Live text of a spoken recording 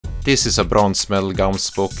This is a bronze medal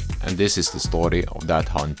Gams book, and this is the story of that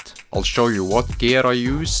hunt. I'll show you what gear I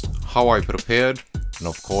used, how I prepared, and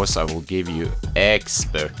of course I will give you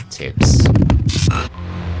expert tips.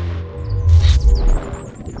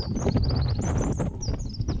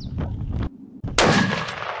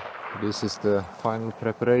 This is the final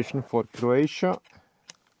preparation for Croatia,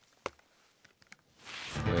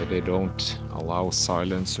 where they don't allow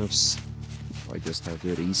silencers. I just have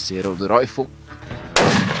to re-zero the rifle.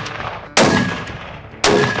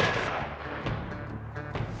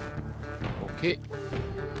 Okay,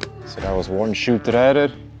 so that was one shooter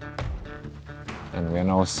error, and we are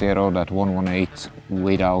now zeroed at 118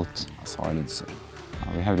 without a silencer.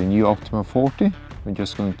 Now we have the new Optimum 40. We're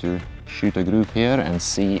just going to shoot a group here and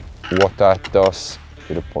see what that does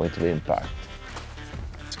to the point of impact.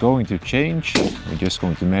 It's going to change. We're just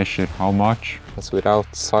going to measure how much. That's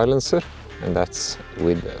without silencer, and that's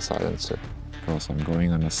with a silencer. Because I'm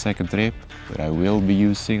going on a second trip where I will be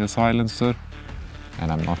using a silencer,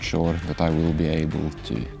 and I'm not sure that I will be able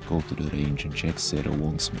to go to the range and check zero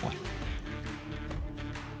once more.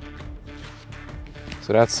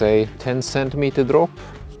 So that's a 10 centimeter drop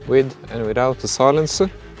with and without the silencer.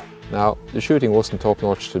 Now the shooting wasn't top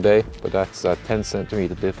notch today, but that's a 10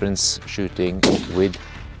 centimeter difference shooting with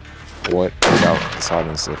or without the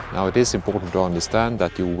silencer. Now it is important to understand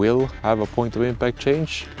that you will have a point of impact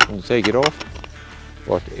change when you take it off,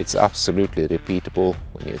 but it's absolutely repeatable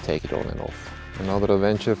when you take it on and off. Another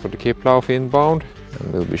adventure for the kipplauf inbound,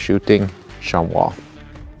 and we'll be shooting chamois.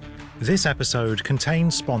 This episode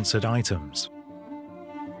contains sponsored items.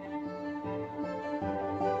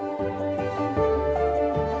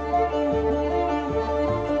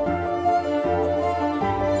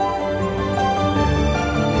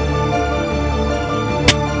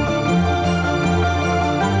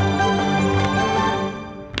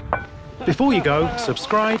 Before you go,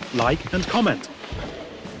 subscribe, like and comment.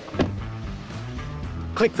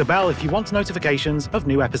 Click the bell if you want notifications of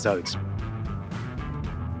new episodes.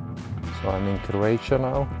 So I'm in Croatia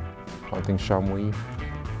now, hunting chamois,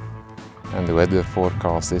 and the weather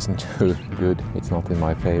forecast isn't too good. It's not in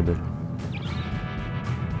my favor.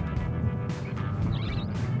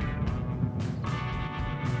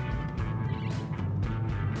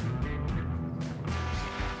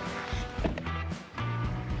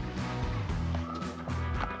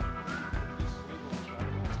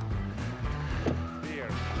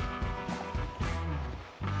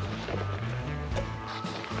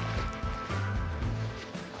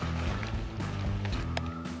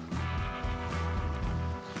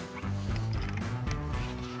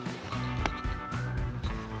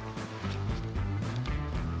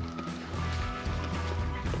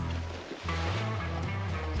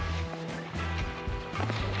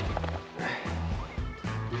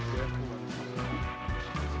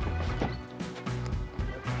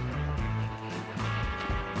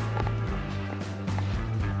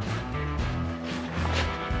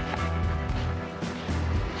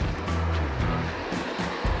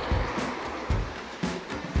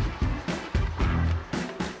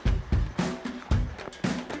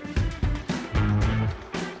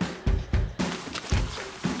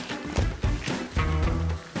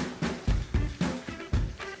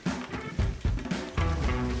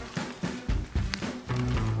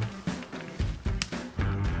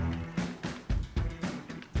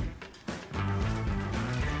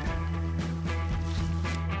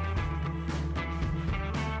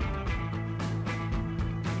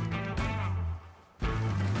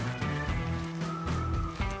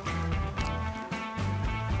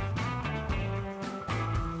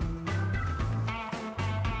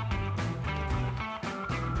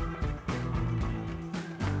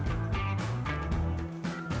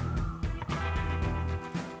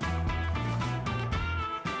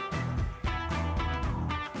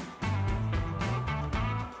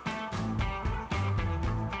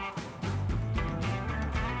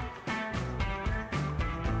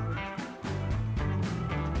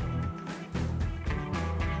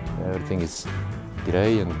 Everything is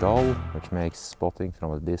grey and dull, which makes spotting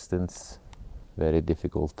from a distance very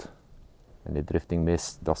difficult. And the drifting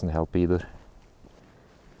mist doesn't help either.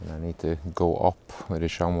 And I need to go up where the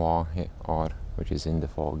chamois are, which is in the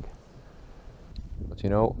fog. But you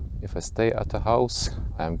know, if I stay at the house,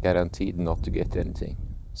 I am guaranteed not to get anything.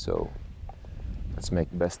 So let's make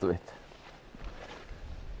the best of it.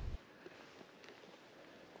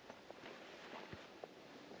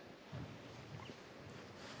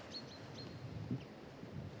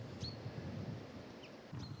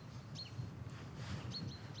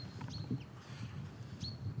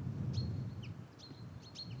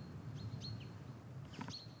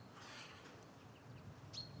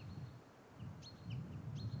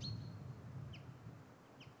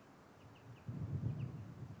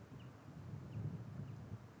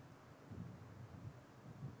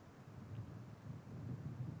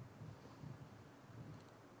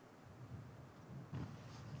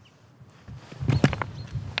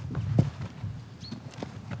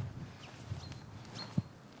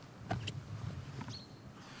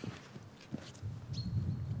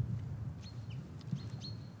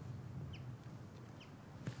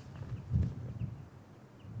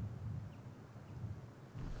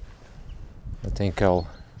 think I'll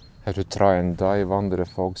have to try and dive under the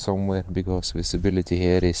fog somewhere because visibility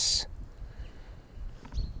here is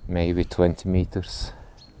maybe 20 meters.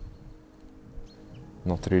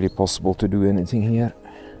 Not really possible to do anything here.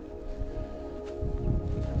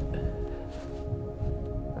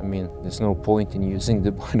 I mean, there's no point in using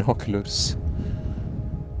the binoculars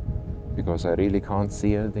because I really can't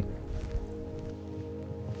see anything.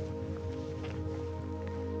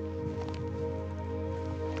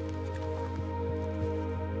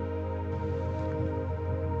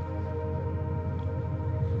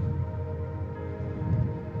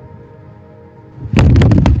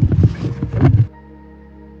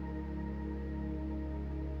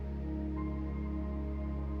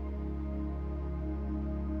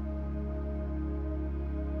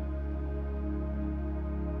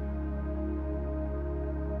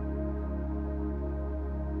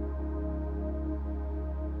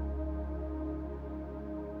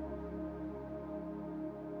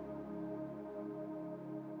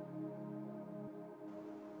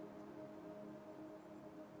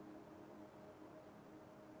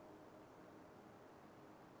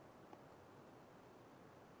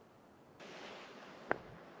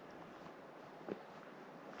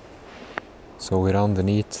 So we're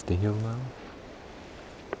underneath the hill now,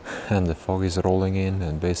 and the fog is rolling in,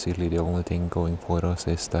 and basically the only thing going for us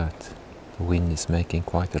is that the wind is making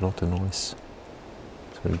quite a lot of noise.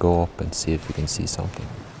 So we'll go up and see if we can see something.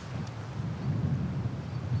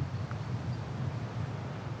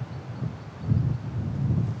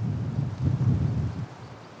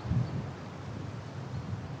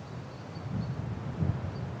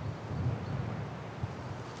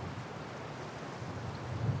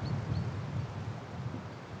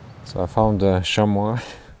 So I found a chamois,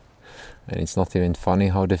 and it's not even funny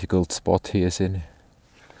how difficult spot he is in.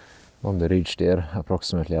 On the ridge there,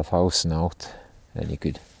 approximately 1,000 out, and you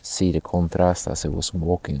could see the contrast as I was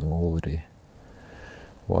walking over the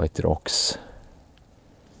white rocks.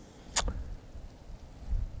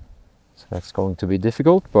 So that's going to be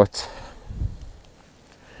difficult, but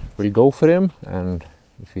we'll go for him, and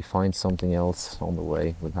if we find something else on the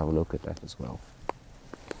way, we'll have a look at that as well.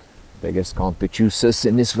 Beggars can't be choosers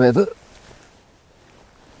in this weather.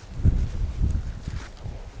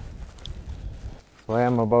 So I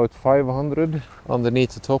am about 500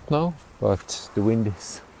 underneath the top now, but the wind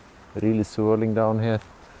is really swirling down here.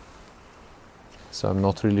 So I'm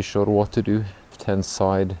not really sure what to do. Tent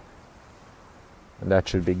side, and that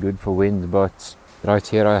should be good for wind, but right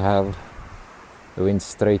here I have the wind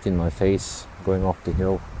straight in my face going up the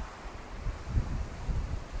hill.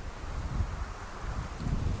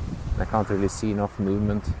 I can't really see enough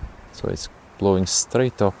movement, so it's blowing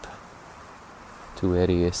straight up to where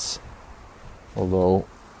he is. Although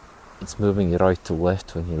it's moving right to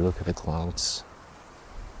left when you look at the clouds,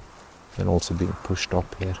 and also being pushed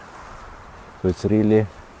up here. So it's really,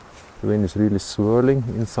 the wind is really swirling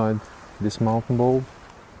inside this mountain bowl.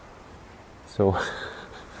 So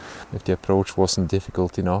if the approach wasn't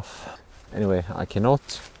difficult enough. Anyway, I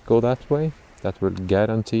cannot go that way. That will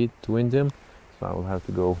guarantee to wind him. So I will have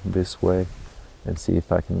to go this way and see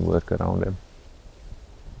if I can work around him.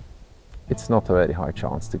 It's not a very high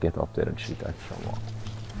chance to get up there and shoot that chamois.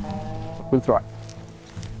 We'll try.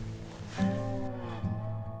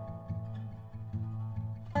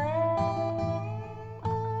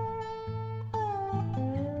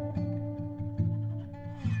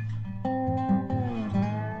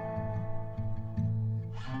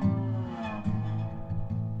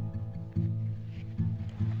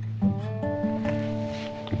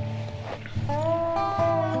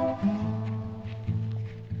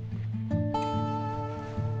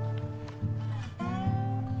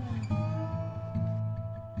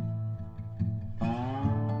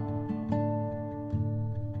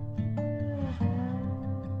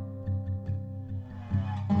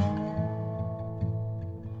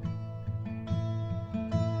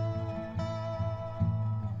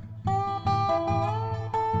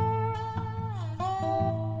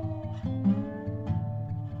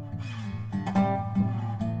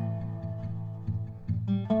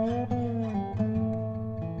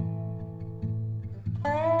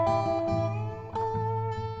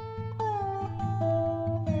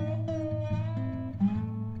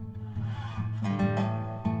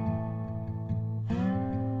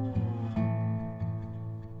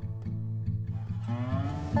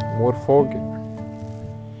 More fog.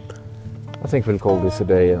 I think we'll call this a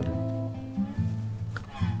day and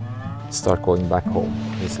start going back home.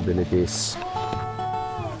 Visibility is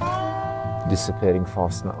disappearing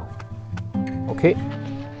fast now. Okay.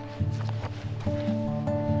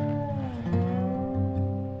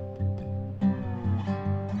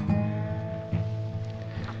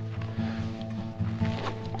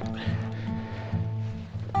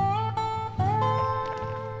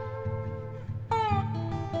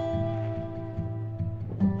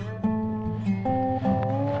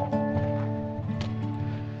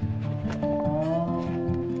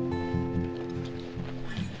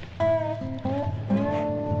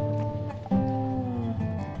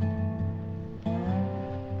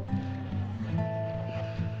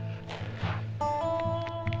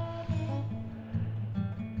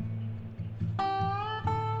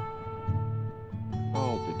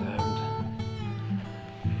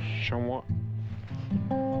 chamois.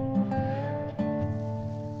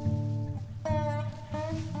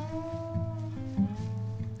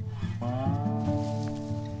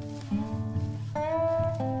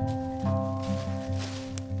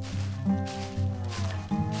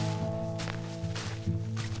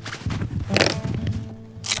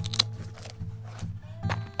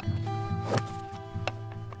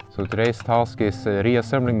 So today's task is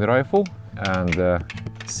reassembling the rifle and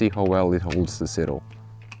see how well it holds the zero.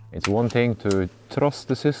 It's one thing to trust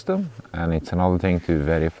the system, and it's another thing to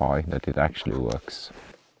verify that it actually works.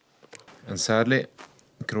 And sadly,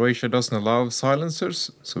 Croatia doesn't allow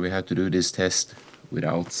silencers, so we had to do this test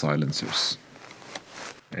without silencers.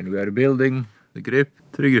 And we are building the grip,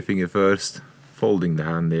 trigger finger first, folding the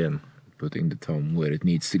hand in, putting the thumb where it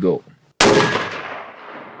needs to go.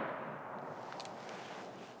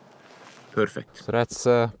 Perfect. So that's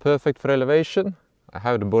perfect for elevation. I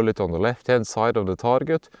have the bullet on the left hand side of the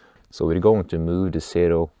target, so we're going to move the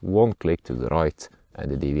zero one click to the right, and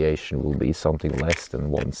the deviation will be something less than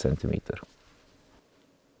 1 centimeter.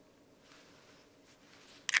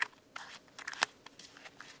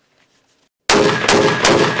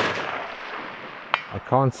 I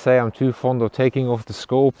can't say I'm too fond of taking off the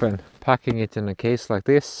scope and packing it in a case like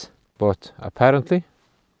this, but apparently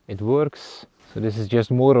it works. So this is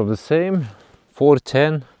just more of the same.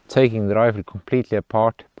 410, taking the rifle completely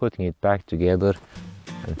apart, putting it back together,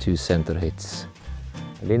 and 2 center hits.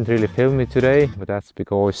 I didn't really film it today, but that's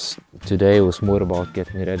because today was more about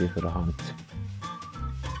getting ready for the hunt.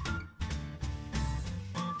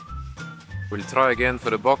 We'll try again for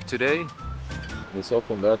the buck today. He's up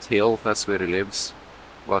on that hill, that's where he lives.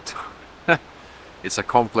 But it's a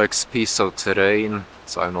complex piece of terrain,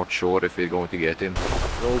 so I'm not sure if we're going to get him.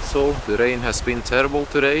 Also, the rain has been terrible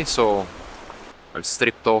today, so I've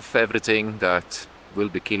stripped off everything that will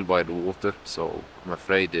be killed by the water, so I'm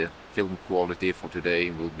afraid the film quality for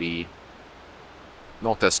today will be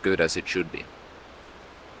not as good as it should be.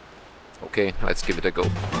 Okay, let's give it a go.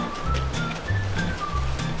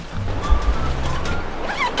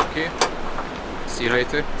 Okay, see you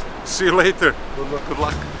later. See you later. Good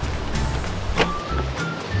luck.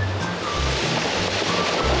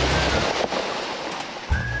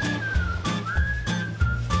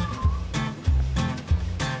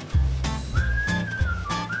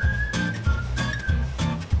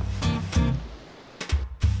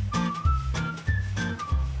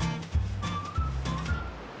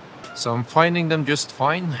 So I'm finding them just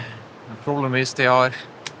fine. The problem is they are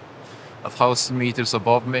 1,000 meters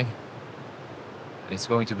above me. It's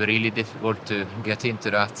going to be really difficult to get into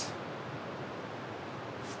that.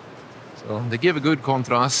 So they give a good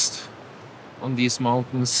contrast on these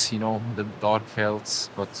mountains, you know, the dark felts,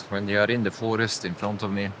 but when they are in the forest in front of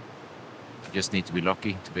me, you just need to be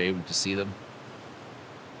lucky to be able to see them.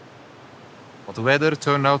 But the weather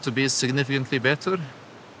turned out to be significantly better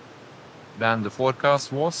than the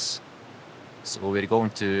forecast was. So we're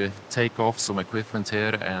going to take off some equipment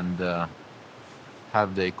here and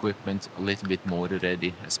have the equipment a little bit more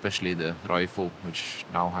ready, especially the rifle, which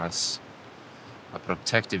now has a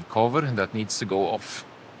protective cover that needs to go off.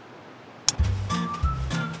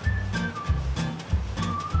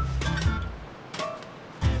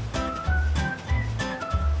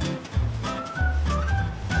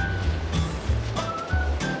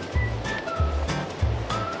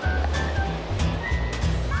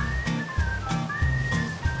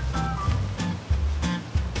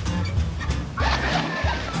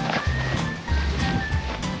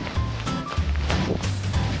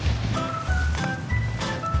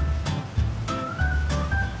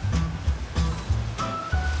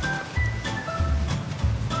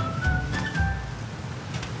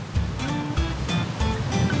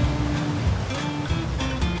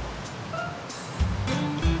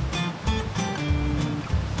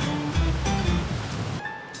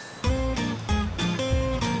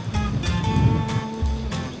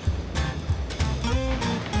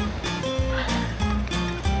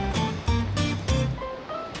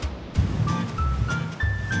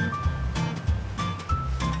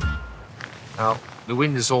 Now, the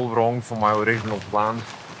wind is all wrong for my original plan,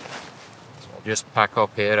 so I'll just pack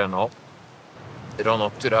up here and up, run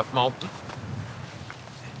up to that mountain.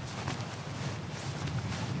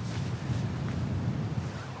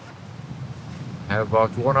 I have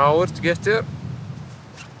about 1 hour to get there,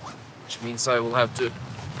 which means I will have to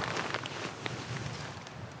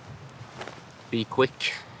be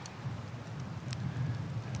quick.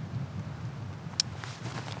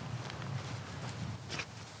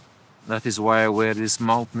 That is why I wear these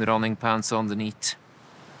mountain running pants underneath,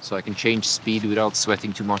 so I can change speed without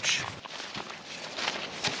sweating too much.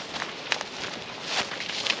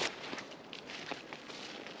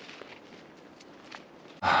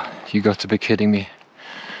 You got to be kidding me.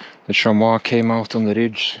 The chamois came out on the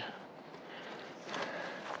ridge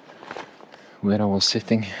where I was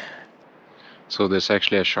sitting. So there's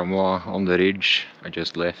actually a chamois on the ridge I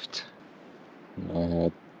just left. I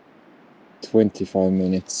had 25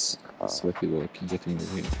 minutes sweaty work getting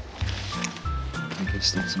over here. I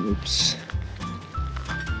guess that's an oops.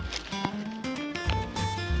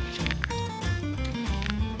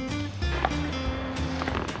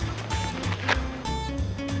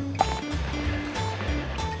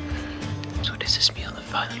 So this is me on the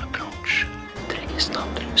final approach. The trick is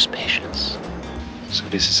not to lose patience. So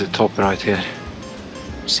this is the top right here.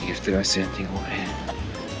 See if there is anything over here.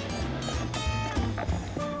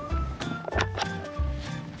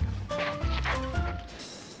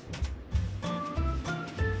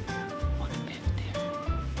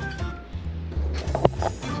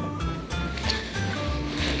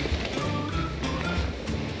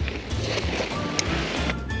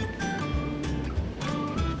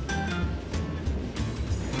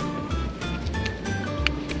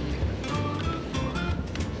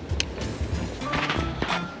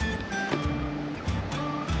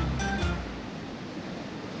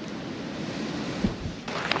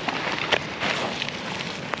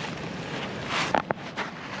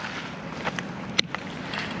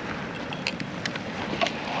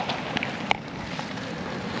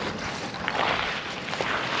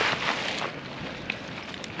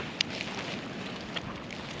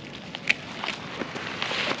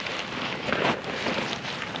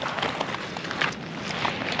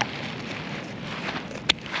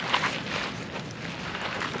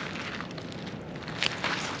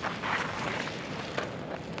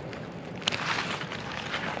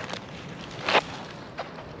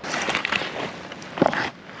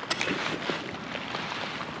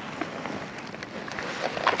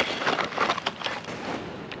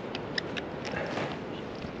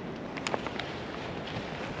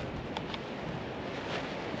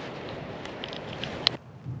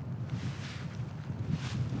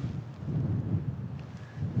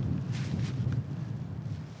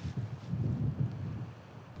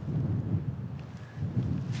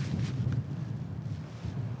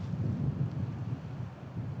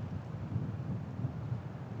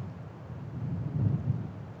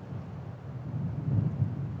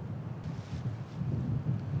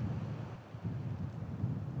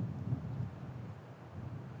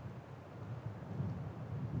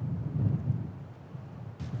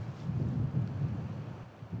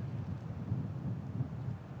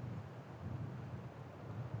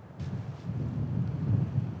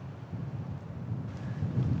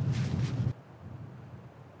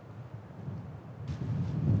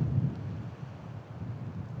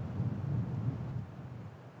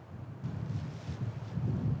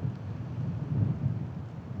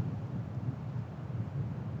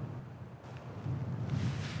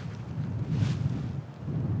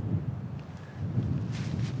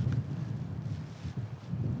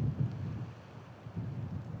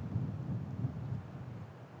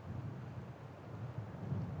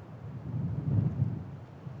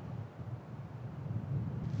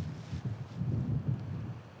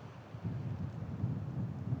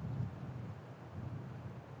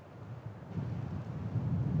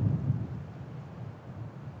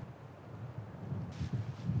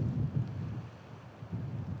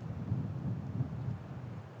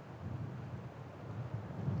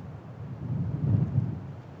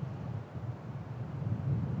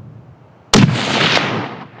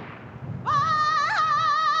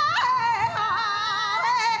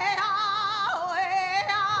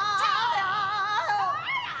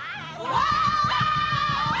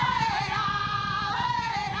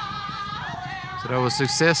 So that was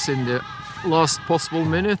success in the last possible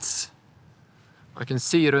minutes. I can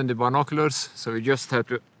see it on the binoculars, so we just have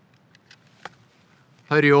to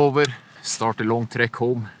hurry over, start a long trek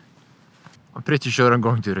home. I'm pretty sure I'm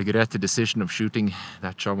going to regret the decision of shooting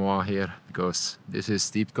that chamois here, because this is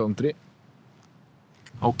steep country.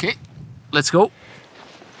 Okay, let's go.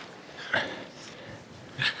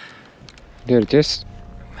 There it is.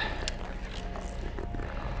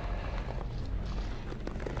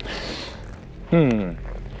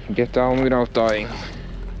 Get down without dying.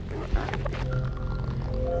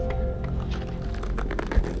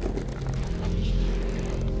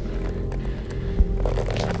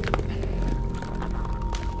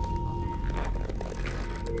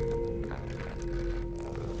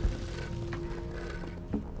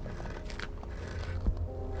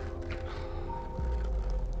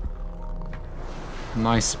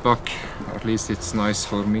 Nice buck, at least it's nice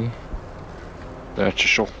for me. That's a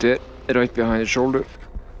shot there, right behind the shoulder.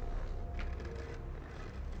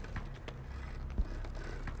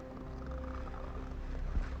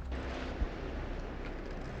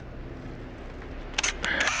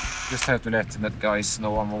 Just have to let that guys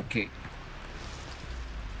know I'm okay.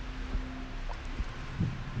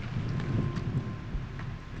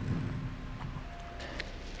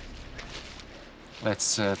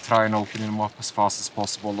 Let's try and open him up as fast as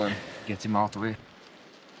possible and get him out of here.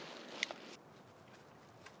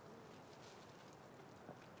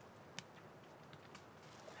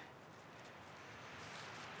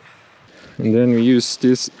 And then we use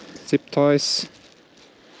these zip ties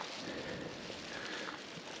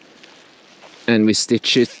and we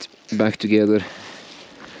stitch it back together.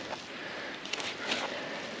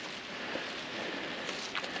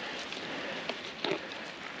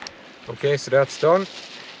 Okay, so that's done.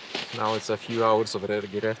 Now it's a few hours of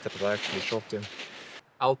regret that I actually shot him.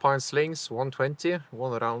 Alpine slings, 120,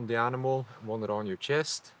 one around the animal, one around your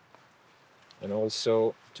chest. And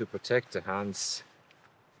also to protect the hands.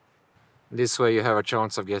 This way you have a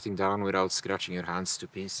chance of getting down without scratching your hands to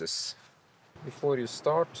pieces. Before you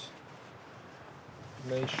start,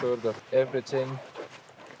 make sure that everything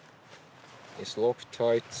is locked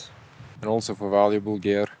tight. And also for valuable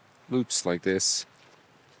gear, loops like this.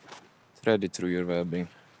 Thread it through your webbing.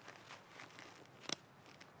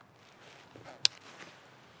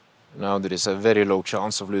 Now there is a very low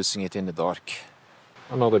chance of losing it in the dark.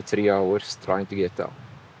 Another 3 hours trying to get down.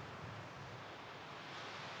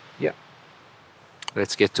 Yeah,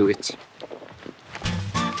 let's get to it.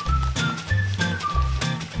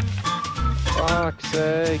 Fuck's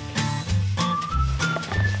sake.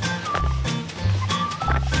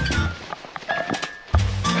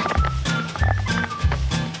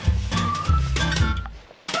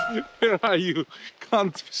 Where are you?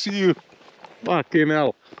 Can't see you. Fucking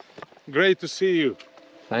hell. Great to see you.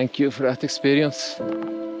 Thank you for that experience.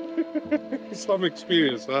 Some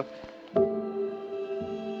experience, huh?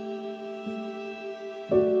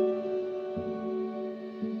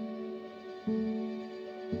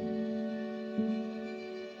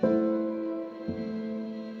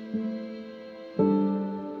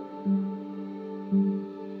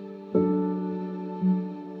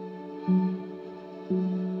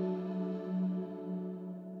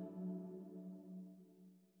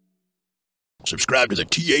 Subscribe to the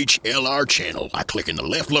THLR channel by clicking the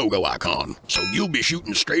left logo icon, so you'll be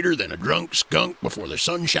shooting straighter than a drunk skunk before the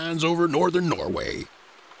sun shines over northern Norway.